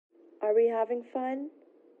Are we having fun?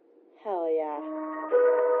 Hell yeah.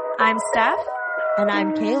 I'm Steph. And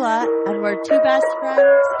I'm Kayla, and we're two best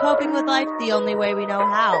friends coping with life the only way we know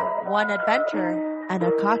how. One adventure and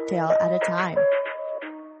a cocktail at a time.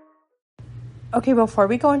 Okay, before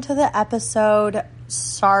we go into the episode,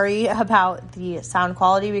 sorry about the sound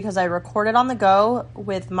quality because I recorded on the go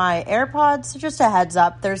with my AirPods. So just a heads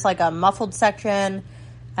up, there's like a muffled section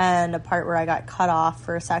and a part where I got cut off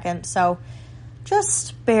for a second. So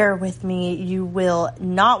just bear with me. You will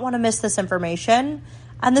not want to miss this information.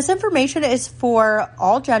 And this information is for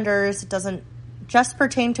all genders. It doesn't just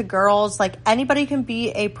pertain to girls. Like, anybody can be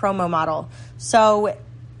a promo model. So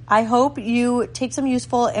I hope you take some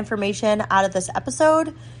useful information out of this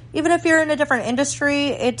episode. Even if you're in a different industry,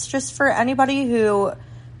 it's just for anybody who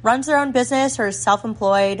runs their own business or is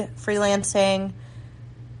self-employed, freelancing.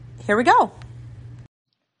 Here we go.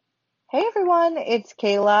 Hey everyone, it's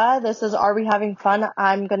Kayla. This is Are We Having Fun?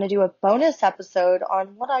 I'm going to do a bonus episode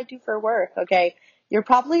on what I do for work, okay? You're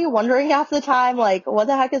probably wondering half the time, like, what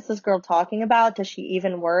the heck is this girl talking about? Does she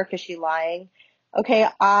even work? Is she lying? Okay,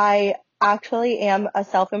 I actually am a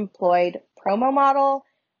self-employed promo model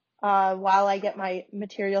while I get my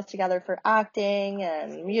materials together for acting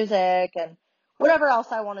and music and whatever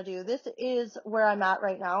else I want to do. This is where I'm at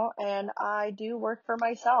right now, and I do work for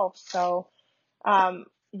myself. So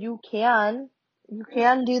you can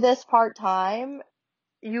do this part-time.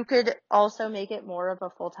 You could also make it more of a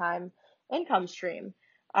full-time income stream.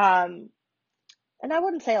 And I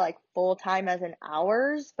wouldn't say like full-time as in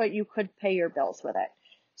hours, but you could pay your bills with it.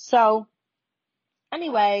 So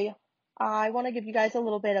anyway, I want to give you guys a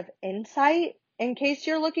little bit of insight in case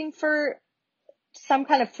you're looking for some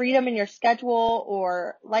kind of freedom in your schedule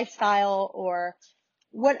or lifestyle or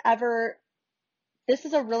whatever. This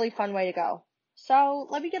is a really fun way to go. So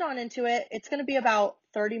let me get on into it. It's going to be about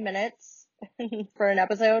 30 minutes for an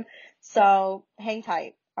episode, so hang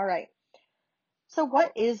tight. All right. So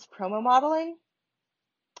what is promo modeling?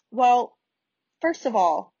 Well, first of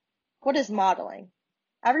all, what is modeling?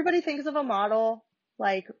 Everybody thinks of a model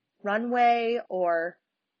like runway or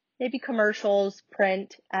maybe commercials,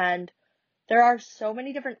 print, and there are so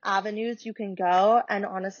many different avenues you can go, and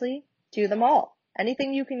honestly, do them all.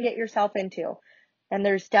 Anything you can get yourself into. And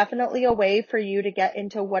there's definitely a way for you to get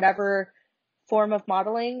into whatever form of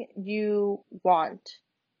modeling you want.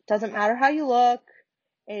 Doesn't matter how you look.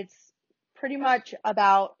 It's pretty much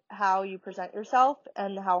about how you present yourself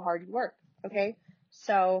and how hard you work. Okay.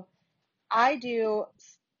 So I do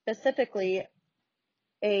specifically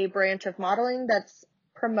a branch of modeling that's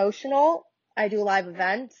promotional. I do live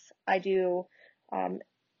events. I do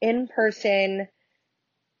in-person.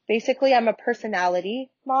 Basically, I'm a personality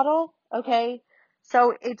model. Okay.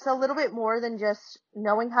 So it's a little bit more than just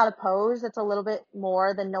knowing how to pose. It's a little bit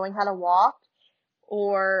more than knowing how to walk,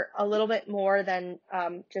 or a little bit more than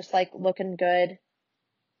just like looking good.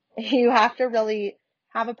 You have to really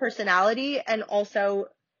have a personality and also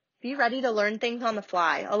be ready to learn things on the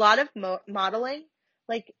fly. A lot of modeling,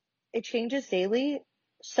 like, it changes daily.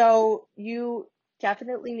 So you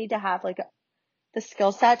definitely need to have like the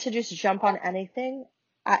skill set to just jump on anything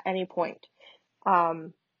at any point.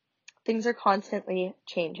 Things are constantly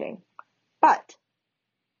changing. But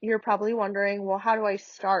you're probably wondering, well, how do I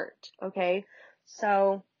start? Okay.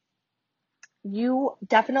 So you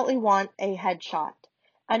definitely want a headshot.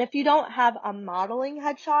 And if you don't have a modeling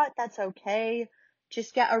headshot, that's okay.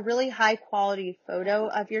 Just get a really high quality photo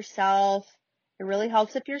of yourself. It really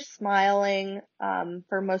helps if you're smiling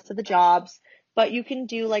for most of the jobs, but you can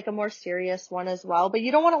do like a more serious one as well. But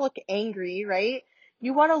you don't want to look angry, right?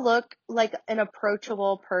 You want to look like an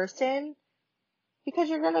approachable person because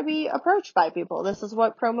you're going to be approached by people. This is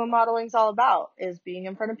what promo modeling is all about, is being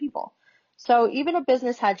in front of people. So even a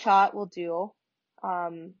business headshot will do.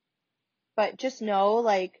 But just know,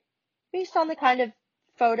 like, based on the kind of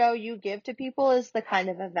photo you give to people is the kind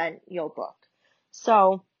of event you'll book.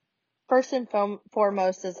 So first and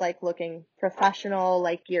foremost is like looking professional,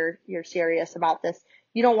 like you're serious about this.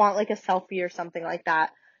 You don't want like a selfie or something like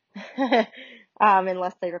that,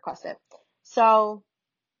 unless they request it. So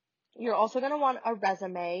you're also going to want a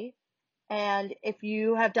resume. And if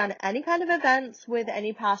you have done any kind of events with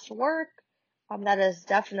any past work, that is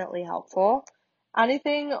definitely helpful.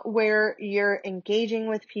 Anything where you're engaging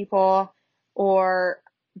with people or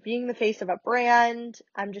being the face of a brand,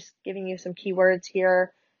 I'm just giving you some keywords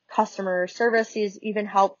here. Customer service is even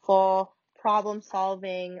helpful. Problem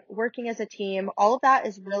solving, working as a team, all of that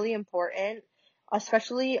is really important,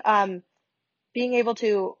 especially being able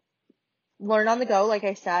to learn on the go, like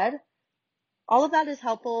I said. All of that is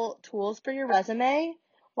helpful tools for your resume.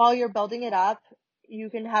 While you're building it up, you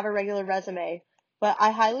can have a regular resume. but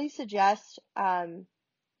I highly suggest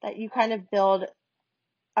that you kind of build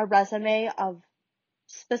a resume of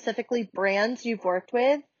specifically brands you've worked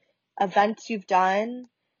with, events you've done,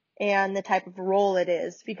 and the type of role it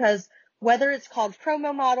is. Because whether it's called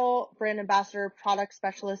promo model, brand ambassador, product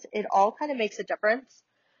specialist, it all kind of makes a difference.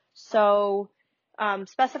 So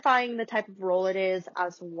specifying the type of role it is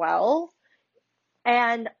as well.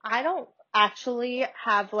 And I don't actually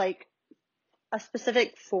have like a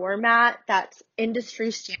specific format that's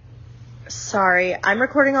industry standard. Sorry, I'm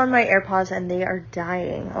recording on my AirPods and they are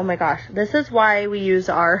dying. Oh my gosh. This is why we use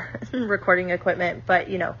our recording equipment. But,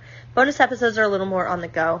 bonus episodes are a little more on the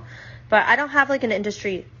go. But I don't have like an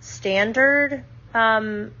industry standard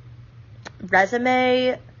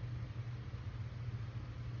resume.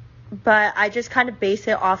 But I just kind of base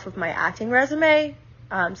it off of my acting resume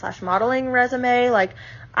 / modeling resume. Like,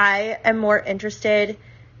 I am more interested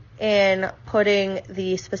in putting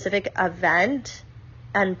the specific event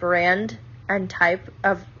and brand and type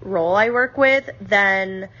of role I work with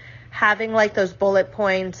than having like those bullet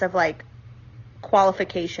points of like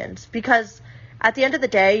qualifications, because at the end of the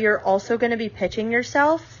day you're also going to be pitching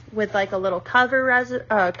yourself with like a little cover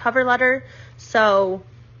letter. So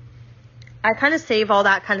I kind of save all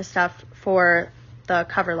that kind of stuff for the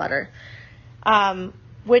cover letter,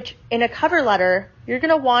 which in a cover letter you're going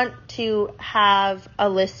to want to have a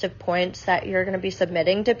list of points that you're going to be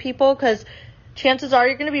submitting to people, because chances are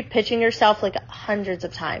you're going to be pitching yourself like hundreds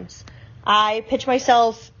of times. I pitch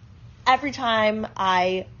myself every time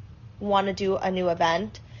I want to do a new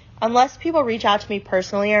event. Unless people reach out to me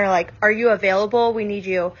personally and are like, are you available? We need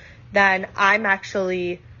you. Then I'm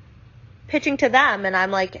actually pitching to them and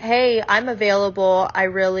I'm like, hey, I'm available. I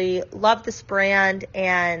really love this brand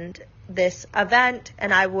and this event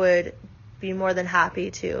and I would be more than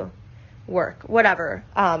happy to work. Whatever.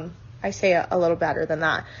 I say it a little better than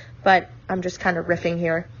that, but I'm just kind of riffing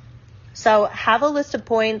here. So have a list of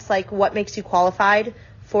points, like what makes you qualified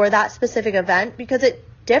for that specific event, because it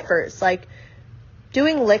differs. Like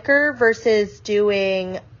doing liquor versus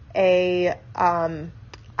doing I don't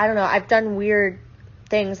know, I've done weird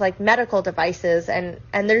things like medical devices and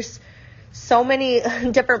there's so many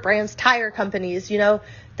different brands, tire companies,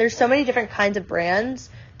 there's so many different kinds of brands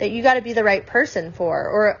that you got to be the right person for,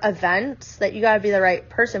 or events that you got to be the right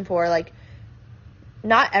person for. Like,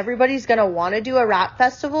 not everybody's going to want to do a rap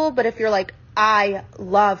festival, but if you're like, I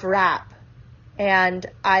love rap and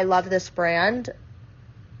I love this brand,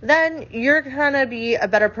 then you're going to be a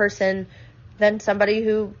better person than somebody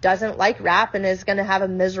who doesn't like rap and is going to have a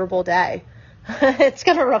miserable day. It's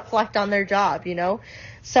going to reflect on their job,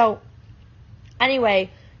 So anyway,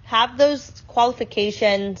 have those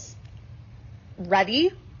qualifications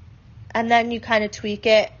ready and then you kind of tweak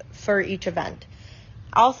it for each event.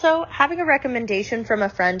 Also, having a recommendation from a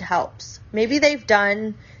friend helps. Maybe they've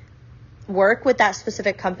done work with that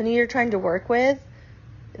specific company you're trying to work with.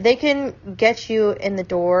 They can get you in the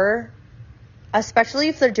door, especially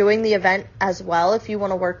if they're doing the event as well. If you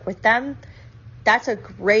want to work with them, that's a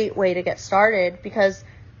great way to get started, because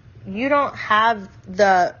you don't have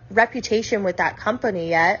the reputation with that company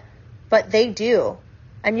yet, but they do.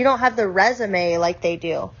 And you don't have the resume like they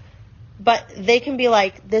do. But they can be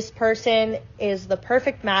like, this person is the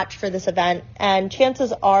perfect match for this event. And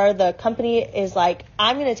chances are the company is like,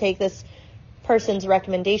 I'm going to take this person's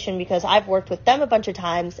recommendation because I've worked with them a bunch of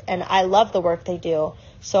times and I love the work they do.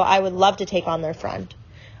 So I would love to take on their friend.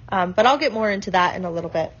 But I'll get more into that in a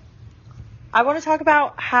little bit. I want to talk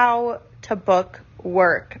about how to book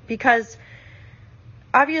work, because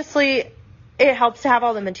obviously it helps to have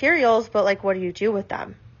all the materials, but like, what do you do with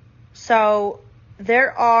them? So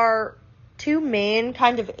there are two main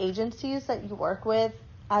kind of agencies that you work with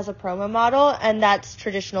as a promo model, and that's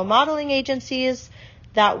traditional modeling agencies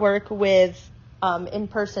that work with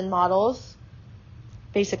in-person models,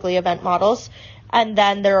 basically event models, and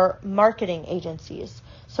then there are marketing agencies.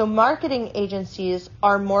 So marketing agencies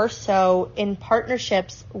are more so in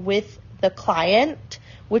partnerships with the client,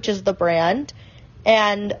 which is the brand,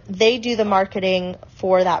 and they do the marketing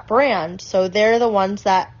for that brand. So they're the ones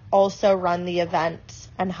that also run the events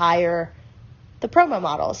and hire the promo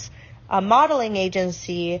models. A modeling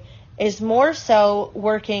agency is more so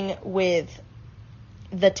working with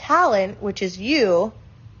the talent, which is you,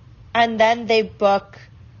 and then they book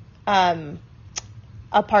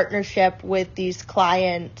a partnership with these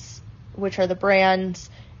clients, which are the brands,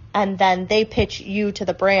 and then they pitch you to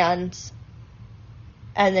the brands,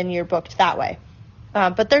 and then you're booked that way.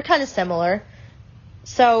 But they're kind of similar.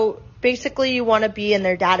 So basically you want to be in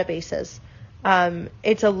their databases.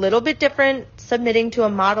 It's a little bit different submitting to a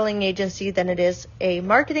modeling agency than it is a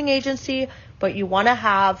marketing agency, but you want to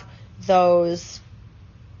have those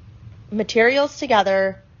materials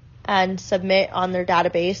together and submit on their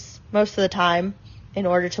database most of the time in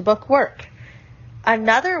order to book work.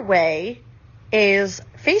 Another way is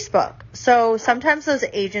Facebook. So sometimes those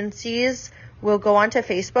agencies will go onto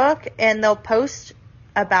Facebook and they'll post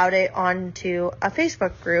about it onto a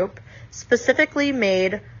Facebook group specifically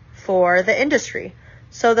made for the industry.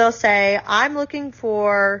 So they'll say, I'm looking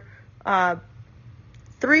for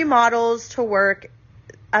 3 models to work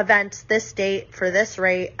events this date for this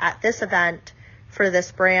rate at this event for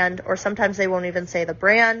this brand, or sometimes they won't even say the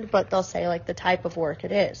brand, but they'll say like the type of work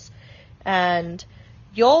it is. And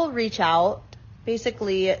you'll reach out.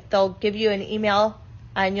 Basically, they'll give you an email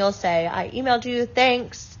and you'll say, I emailed you,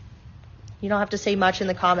 thanks. You don't have to say much in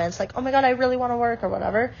the comments like, oh my God, I really want to work or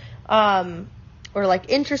whatever. Or like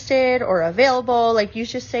interested or available. Like you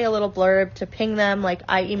just say a little blurb to ping them like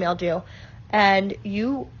I emailed you. And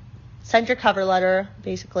you send your cover letter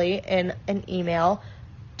basically in an email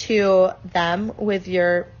to them with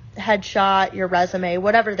your headshot, your resume,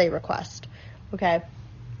 whatever they request. Okay.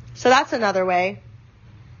 So that's another way.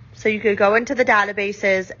 So you could go into the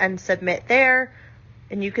databases and submit there,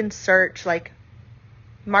 and you can search like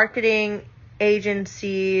marketing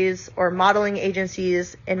agencies or modeling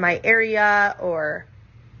agencies in my area or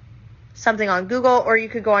something on Google, or you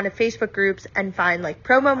could go onto Facebook groups and find like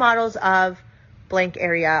promo models of blank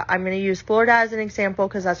area. I'm going to use Florida as an example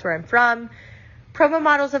because that's where I'm from. Promo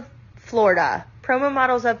models of Florida, promo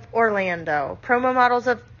models of Orlando, promo models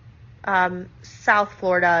of South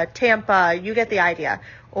Florida, Tampa, you get the idea,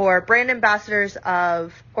 or brand ambassadors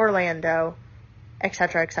of Orlando,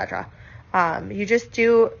 etc., etc. You just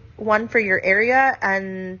do one for your area,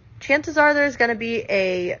 and chances are there's going to be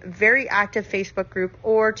a very active Facebook group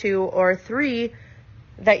or 2 or 3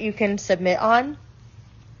 that you can submit on.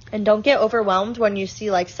 And don't get overwhelmed when you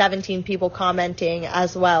see like 17 people commenting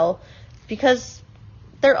as well, because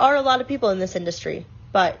there are a lot of people in this industry.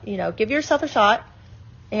 But, you know, give yourself a shot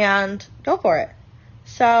and go for it.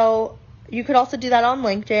 So you could also do that on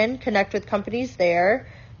LinkedIn, connect with companies there,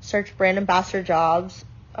 search brand ambassador jobs.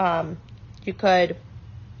 You could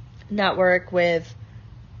network with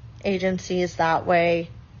agencies that way,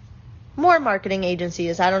 more marketing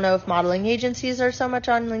agencies. I don't know if modeling agencies are so much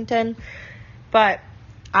on LinkedIn, but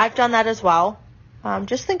I've done that as well.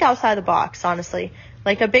 Just think outside the box, honestly.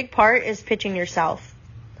 Like a big part is pitching yourself.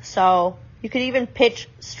 So you could even pitch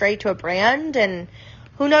straight to a brand, and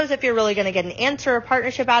who knows if you're really going to get an answer or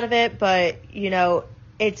partnership out of it, but you know,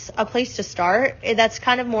 it's a place to start. That's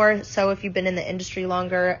kind of more so if you've been in the industry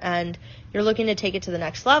longer and you're looking to take it to the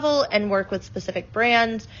next level and work with specific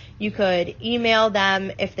brands. You could email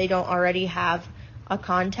them if they don't already have a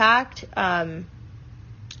contact,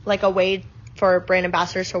 like a way for brand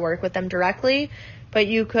ambassadors to work with them directly. But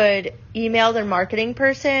you could email their marketing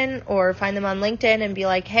person or find them on LinkedIn and be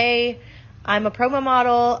like, hey, I'm a promo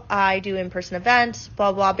model. I do in-person events,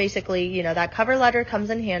 blah, blah. Basically, you know, that cover letter comes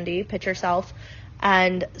in handy. Pitch yourself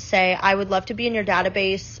and say, I would love to be in your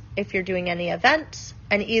database if you're doing any events.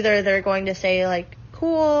 And either they're going to say like,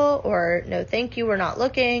 cool, or no, thank you, we're not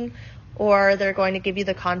looking, or they're going to give you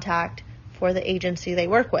the contact for the agency they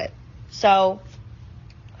work with. So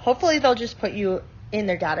hopefully they'll just put you in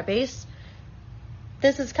their database.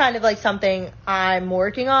 This is kind of like something I'm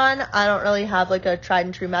working on. I don't really have like a tried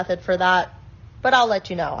and true method for that, but I'll let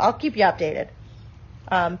you know. I'll keep you updated.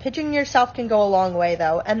 Pitching yourself can go a long way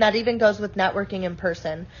though, and that even goes with networking in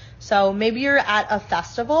person. So maybe you're at a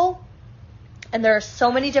festival and there are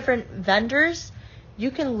so many different vendors. You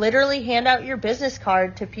can literally hand out your business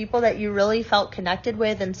card to people that you really felt connected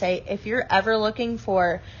with and say, if you're ever looking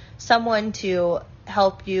for someone to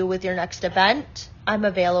help you with your next event, I'm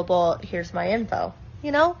available. Here's my info.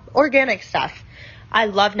 You know, organic stuff. I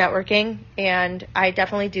love networking, and I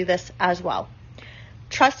definitely do this as well.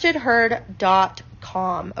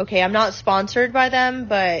 TrustedHerd.com. Okay, I'm not sponsored by them,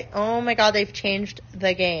 but oh my God, they've changed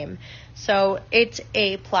the game. So it's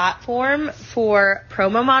a platform for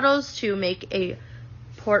promo models to make a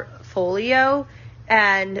portfolio,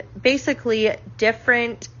 and basically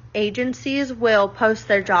different agencies will post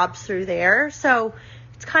their jobs through there. So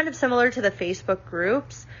it's kind of similar to the Facebook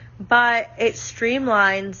groups, but it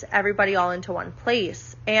streamlines everybody all into one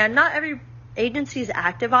place. And not every agency is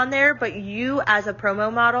active on there, but you as a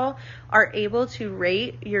promo model are able to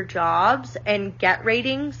rate your jobs and get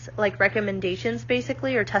ratings, like recommendations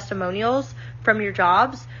basically, or testimonials from your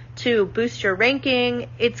jobs to boost your ranking.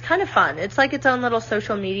 It's kind of fun. It's like its own little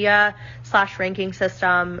social media / ranking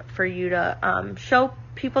system for you to show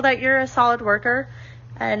people that you're a solid worker.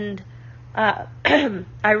 And I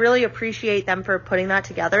really appreciate them for putting that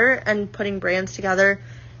together and putting brands together.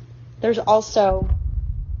 There's also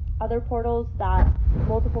other portals that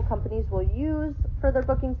multiple companies will use for their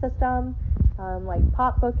booking system, like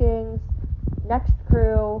Pop Bookings, Next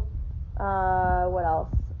Crew, what else?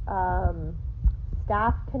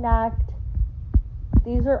 Staff Connect.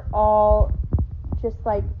 These are all just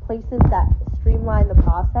like places that streamline the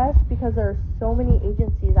process because there are so many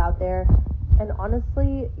agencies out there, and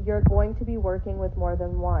honestly, you're going to be working with more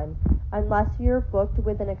than one. Unless you're booked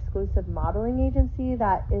with an exclusive modeling agency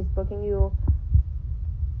that is booking you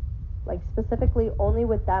like specifically only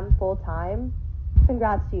with them full time,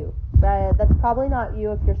 congrats to you. That's probably not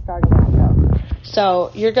you if you're starting out though.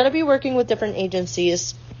 So you're going to be working with different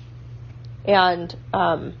agencies, and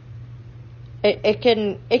it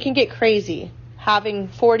can get crazy having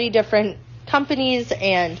 40 different companies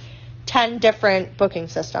and 10 different booking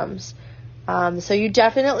systems. So you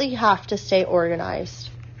definitely have to stay organized.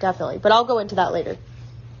 Definitely. But I'll go into that later.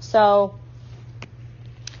 So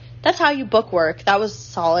that's how you book work. That was a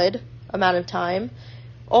solid amount of time.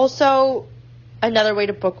 Also, another way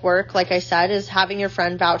to book work, like I said, is having your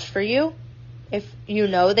friend vouch for you. If you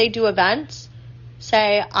know they do events,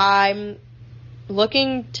 say, I'm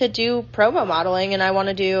looking to do promo modeling and I want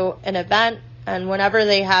to do an event, and whenever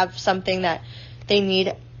they have something that they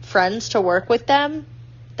need friends to work with them,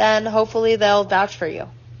 then hopefully they'll vouch for you.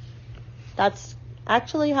 That's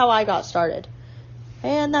actually how I got started.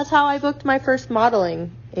 And that's how I booked my first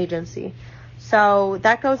modeling agency. So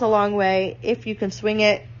that goes a long way. If you can swing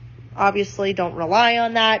it, obviously don't rely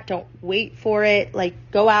on that. Don't wait for it.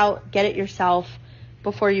 Like, go out, get it yourself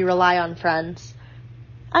before you rely on friends.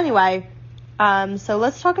 Anyway, so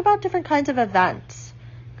let's talk about different kinds of events,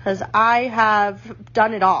 because I have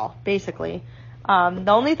done it all, basically. The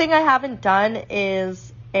only thing I haven't done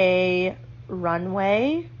is a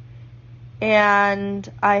runway,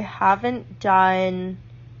 and I haven't done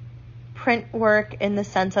print work in the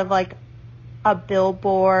sense of like a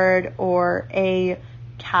billboard or a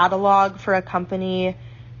catalog for a company,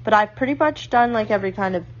 but I've pretty much done like every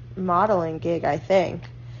kind of modeling gig, I think.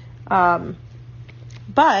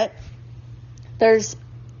 But there's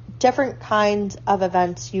different kinds of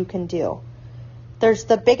events you can do. There's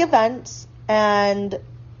the big events, and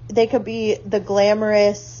they could be the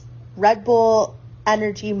glamorous Red Bull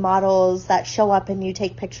Energy models that show up and you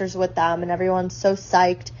take pictures with them and everyone's so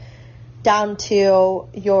psyched, down to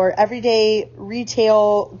your everyday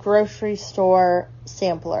retail grocery store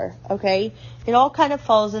sampler, okay? It all kind of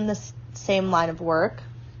falls in the same line of work,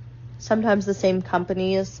 sometimes the same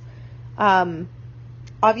companies.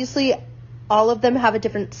 Obviously, all of them have a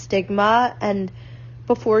different stigma, and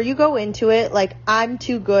before you go into it, like, I'm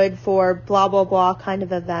too good for blah, blah, blah kind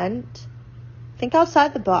of event, think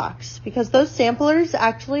outside the box, because those samplers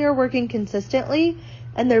actually are working consistently,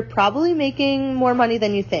 and they're probably making more money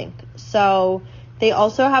than you think. So they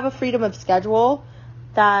also have a freedom of schedule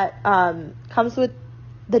that comes with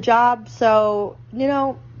the job. So,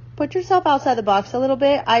 put yourself outside the box a little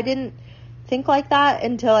bit. I didn't think like that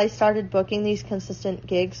until I started booking these consistent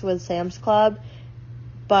gigs with Sam's Club,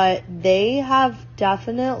 but they have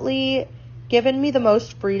definitely given me the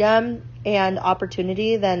most freedom and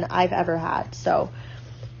opportunity than I've ever had. So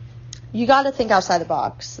you got to think outside the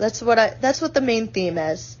box. That's what the main theme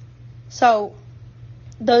is. So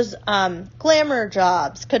those glamour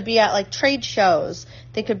jobs could be at like trade shows.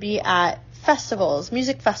 They could be at festivals,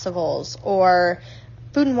 music festivals, or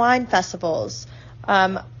food and wine festivals.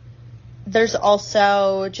 There's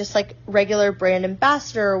also just like regular brand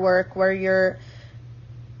ambassador work where you're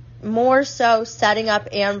more so setting up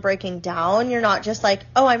and breaking down. You're not just like,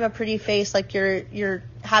 oh, I'm a pretty face, like you're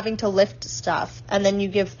having to lift stuff and then you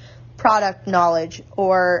give product knowledge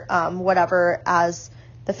or whatever as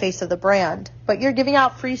the face of the brand. But you're giving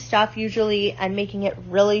out free stuff usually and making it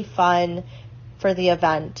really fun for the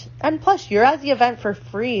event. And plus, you're at the event for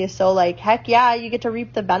free, so like, heck yeah, you get to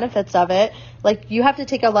reap the benefits of it. Like, you have to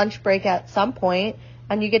take a lunch break at some point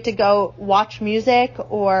and you get to go watch music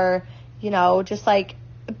or, just like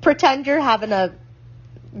pretend you're having a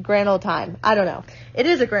grand old time. I don't know. It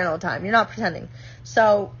is a grand old time. You're not pretending.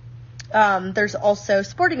 So there's also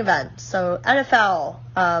sporting events. So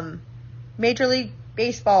NFL, Major League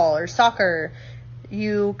Baseball or soccer.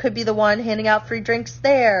 You could be the one handing out free drinks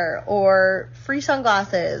there or free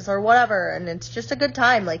sunglasses or whatever. And it's just a good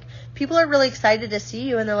time. Like, people are really excited to see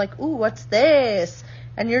you and they're like, ooh, what's this?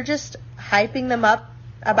 And you're just hyping them up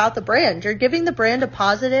about the brand. You're giving the brand a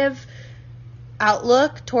positive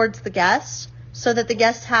outlook towards the guests so that the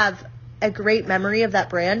guests have a great memory of that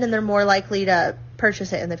brand and they're more likely to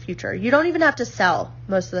purchase it in the future. You don't even have to sell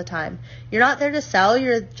most of the time. You're not there to sell.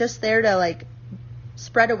 You're just there to like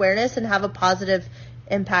spread awareness and have a positive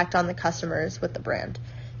impact on the customers with the brand.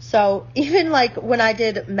 So even like when I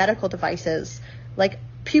did medical devices, Like,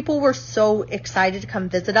 people were so excited to come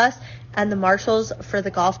visit us, and the marshals for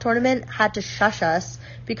the golf tournament had to shush us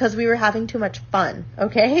because we were having too much fun,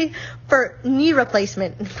 okay? For knee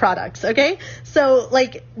replacement products, okay? So,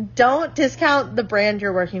 like, don't discount the brand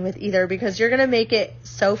you're working with either, because you're going to make it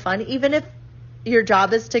so fun. Even if your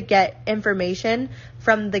job is to get information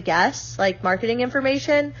from the guests, like marketing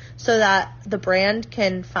information, so that the brand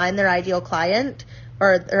can find their ideal client,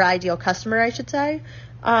 or their ideal customer, I should say.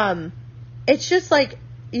 It's just like,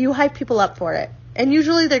 you hype people up for it. And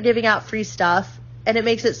usually they're giving out free stuff, and it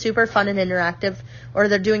makes it super fun and interactive, or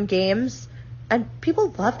they're doing games, and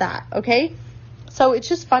people love that, okay? So it's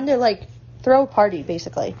just fun to, like, throw a party,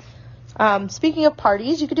 basically. Speaking of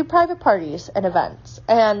parties, you could do private parties and events,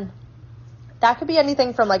 and that could be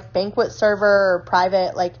anything from, like, banquet server or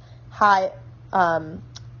private, like,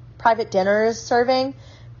 private dinners serving,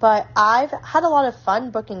 but I've had a lot of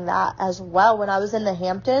fun booking that as well. When I was in the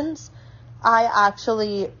Hamptons, I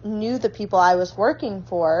actually knew the people I was working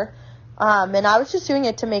for, and I was just doing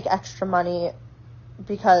it to make extra money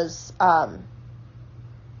because, I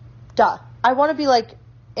want to be, like,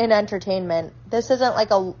 in entertainment. This isn't, like,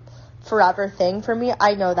 a forever thing for me.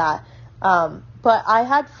 I know that. But I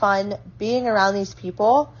had fun being around these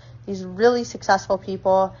people, these really successful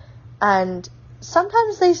people, and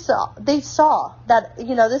sometimes they saw that,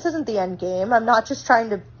 you know, this isn't the end game. I'm not just trying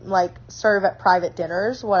to, like, serve at private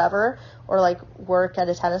dinners, whatever, or, like, work at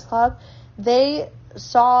a tennis club. They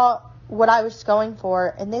saw what I was going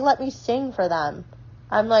for, and they let me sing for them.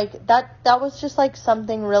 I'm like, that was just, like,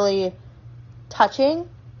 something really touching,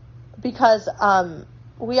 because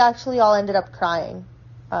we actually all ended up crying.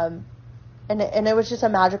 And it was just a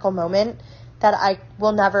magical moment that I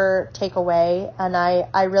will never take away, and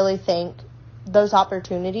I really thank those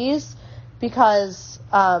opportunities, because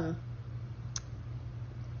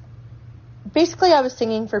basically I was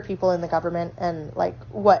singing for people in the government, and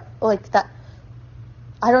that,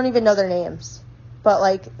 I don't even know their names, but,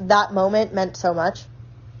 like, that moment meant so much.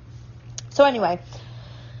 So anyway,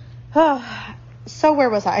 so where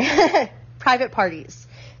was I? Private parties.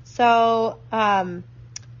 So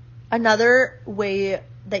another way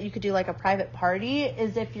that you could do, like, a private party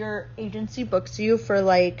is if your agency books you for,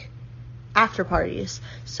 like, after parties.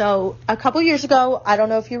 So a couple years ago, I don't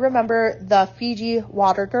know if you remember the Fiji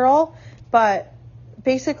Water Girl, but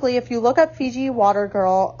basically if you look up Fiji Water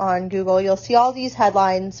Girl on Google, you'll see all these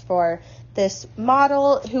headlines for this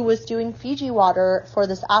model who was doing Fiji water for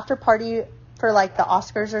this after party for, like, the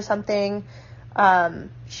Oscars or something.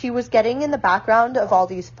 She was getting in the background of all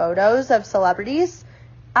these photos of celebrities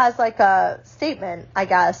as, like, a statement, I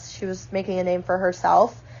guess. She was making a name for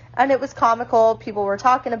herself, and it was comical. People were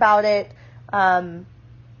talking about it.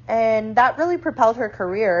 And that really propelled her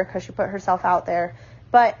career because she put herself out there.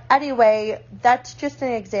 But anyway, that's just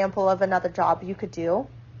an example of another job you could do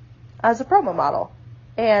as a promo model.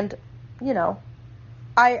 And, you know,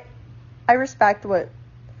 I respect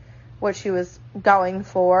what she was going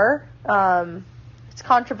for. It's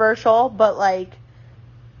controversial, but, like,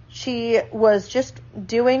 she was just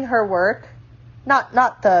doing her work, not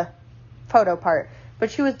the photo part,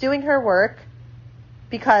 but she was doing her work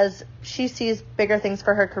because she sees bigger things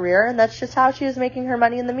for her career, and that's just how she was making her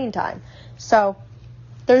money in the meantime. So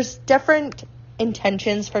there's different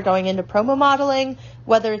intentions for going into promo modeling,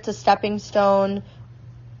 whether it's a stepping stone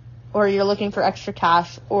or you're looking for extra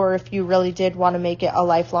cash, or if you really did want to make it a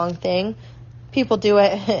lifelong thing. People do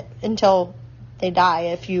it until they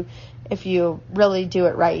die if you really do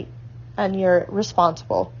it right and you're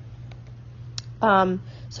responsible.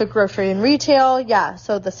 So grocery and retail, yeah.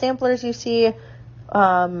 So the samplers you see,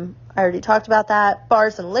 I already talked about that.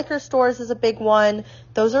 Bars and liquor stores is a big one.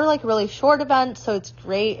 Those are, like, really short events, so it's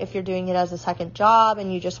great if you're doing it as a second job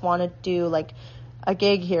and you just want to do, like, a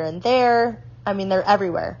gig here and there. I mean, they're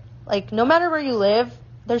everywhere. Like, no matter where you live,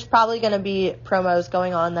 there's probably going to be promos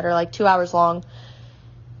going on that are, like, 2 hours long.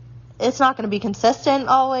 It's not going to be consistent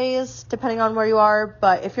always, depending on where you are,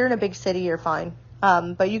 but if you're in a big city, you're fine.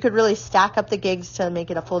 But you could really stack up the gigs to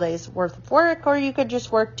make it a full day's worth of work, or you could just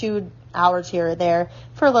work 2 hours here or there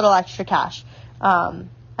for a little extra cash. And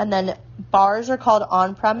then bars are called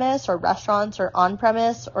on-premise, or restaurants are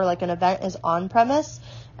on-premise, or, like, an event is on-premise.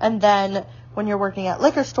 And then when you're working at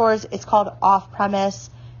liquor stores, it's called off-premise.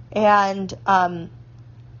 And kind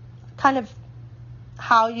of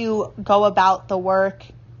how you go about the work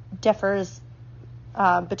differs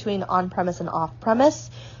between on-premise and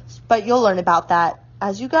off-premise. But you'll learn about that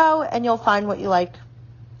as you go, and you'll find what you like.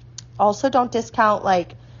 Also, don't discount,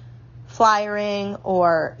 like, flyering,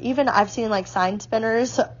 or even I've seen, like, sign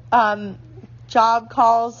spinners job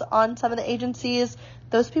calls on some of the agencies.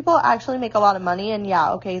 those people actually make a lot of money. And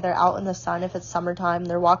yeah, okay, they're out in the sun if it's summertime,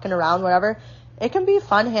 they're walking around, whatever. It can be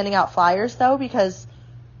fun handing out flyers though, because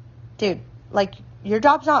dude, like, your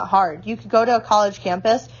job's not hard. You could go to a college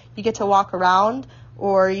campus, you get to walk around,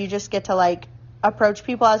 or you just get to like approach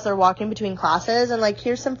people as they're walking between classes and like,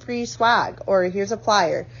 here's some free swag, or here's a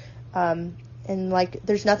flyer. And like,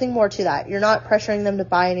 there's nothing more to that. You're not pressuring them to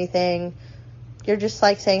buy anything. You're just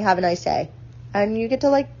like saying, have a nice day. And you get to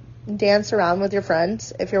like dance around with your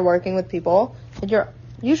friends if you're working with people. And you're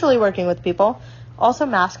usually working with people. Also,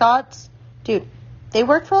 mascots, dude, they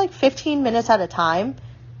work for like 15 minutes at a time.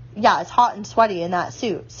 Yeah, it's hot and sweaty in that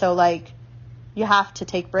suit. So like, you have to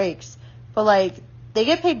take breaks. But like, they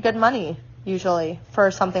get paid good money usually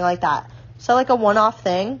for something like that. So like a one-off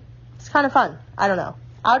thing, it's kind of fun. I don't know.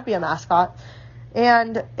 I would be a mascot.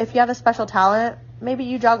 And if you have a special talent, maybe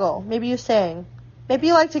you juggle, maybe you sing, maybe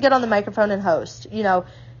you like to get on the microphone and host. You know,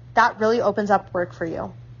 that really opens up work for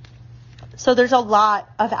you. So there's a lot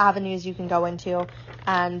of avenues you can go into,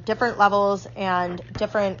 and different levels and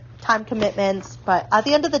different time commitments. But at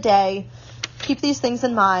the end of the day, keep these things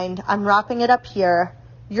in mind. I'm wrapping it up here.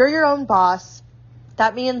 You're your own boss.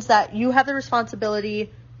 That means that you have the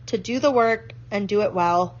responsibility to do the work and do it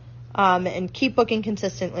well, and keep booking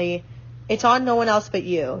consistently. It's on no one else but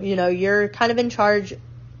you. You know, you're kind of in charge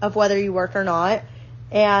of whether you work or not.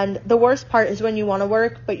 And the worst part is when you want to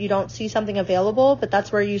work, but you don't see something available. But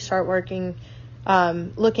that's where you start working,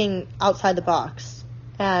 looking outside the box.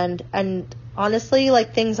 And honestly,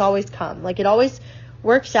 like, things always come. Like, it always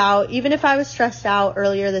works out. Even if I was stressed out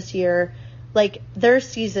earlier this year, like, there's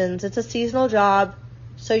seasons. It's a seasonal job.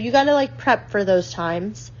 So you got to, like, prep for those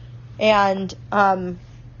times. And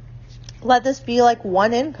let this be, like,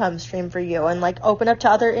 one income stream for you, and, like, open up to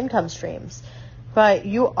other income streams. But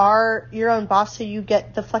you are your own boss, so you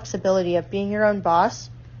get the flexibility of being your own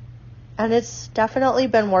boss. And it's definitely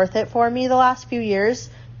been worth it for me the last few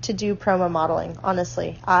years to do promo modeling,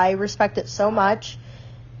 honestly. I respect it so much.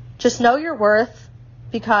 Just know your worth,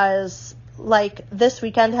 because, like, this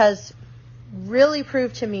weekend has really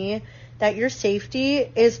proved to me that your safety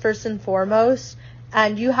is first and foremost,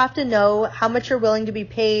 and you have to know how much you're willing to be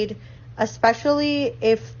paid, especially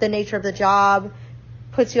if the nature of the job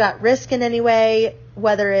puts you at risk in any way,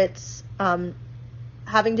 whether it's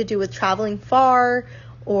having to do with traveling far,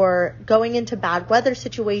 or going into bad weather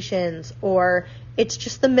situations, or it's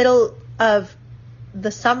just the middle of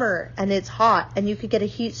the summer and it's hot and you could get a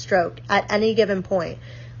heat stroke at any given point.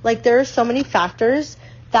 Like, there are so many factors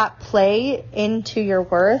that play into your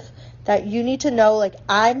worth that you need to know, like,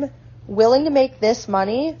 I'm willing to make this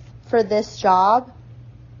money for this job,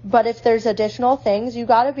 but if there's additional things, you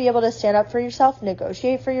got to be able to stand up for yourself,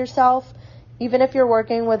 negotiate for yourself. Even if you're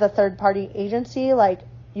working with a third-party agency, like,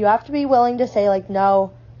 you have to be willing to say, like,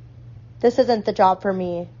 no, this isn't the job for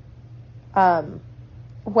me,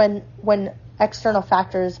 when external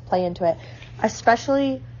factors play into it.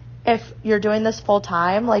 Especially if you're doing this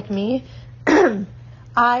full-time, like me.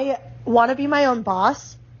 I want to be my own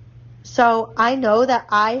boss, so I know that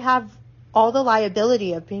I have all the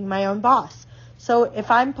liability of being my own boss. So if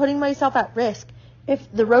I'm putting myself at risk,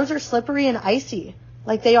 if the roads are slippery and icy,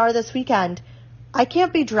 like they are this weekend, I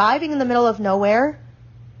can't be driving in the middle of nowhere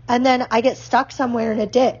and then I get stuck somewhere in a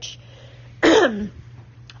ditch.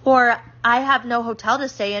 Or I have no hotel to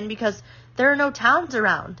stay in because there are no towns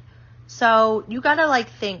around. So you gotta, like,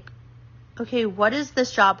 think, okay, what is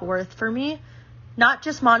this job worth for me? Not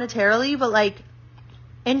just monetarily, but, like,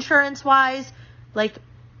 insurance-wise, like,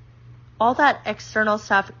 all that external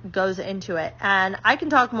stuff goes into it. And I can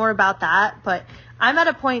talk more about that, but I'm at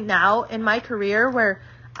a point now in my career where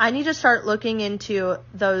I need to start looking into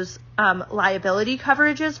those liability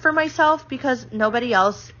coverages for myself, because nobody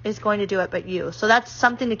else is going to do it but you. So that's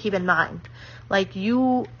something to keep in mind. Like,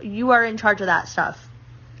 you are in charge of that stuff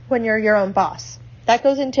when you're your own boss. That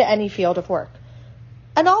goes into any field of work.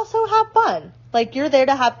 And also have fun. Like, you're there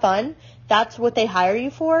to have fun. That's what they hire you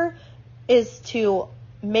for, is to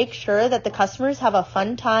make sure that the customers have a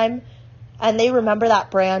fun time and they remember that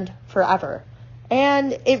brand forever.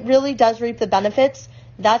 And it really does reap the benefits.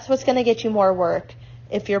 That's what's going to get you more work.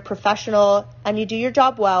 If you're professional and you do your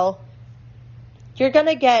job well, you're going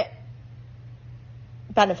to get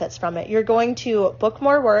benefits from it. You're going to book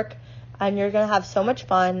more work and you're going to have so much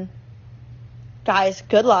fun. Guys,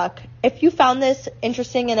 good luck. If you found this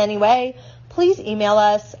interesting in any way, please email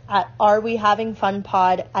us at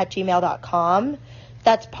arewehavingfunpod@gmail.com.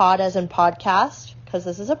 That's pod as in podcast, because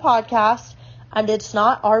this is a podcast, and it's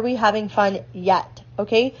not are we having fun yet,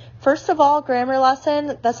 okay? First of all, grammar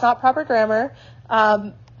lesson, that's not proper grammar.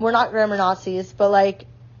 We're not grammar Nazis, but, like,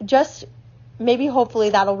 just maybe hopefully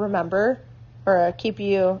that'll remember or keep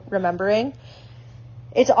you remembering.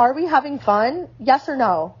 It's, are we having fun? Yes or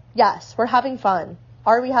no? Yes, we're having fun.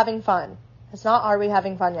 Are we having fun? It's not, are we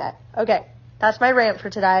having fun yet? Okay, that's my rant for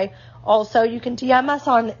today. Also, you can DM us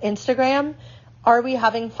on Instagram, Are We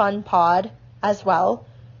Having Fun Pod, as well.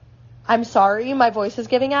 I'm sorry, my voice is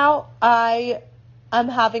giving out. I'm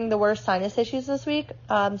having the worst sinus issues this week,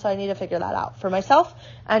 so I need to figure that out for myself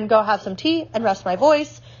and go have some tea and rest my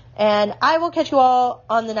voice. And I will catch you all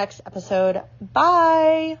on the next episode.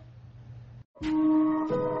 Bye!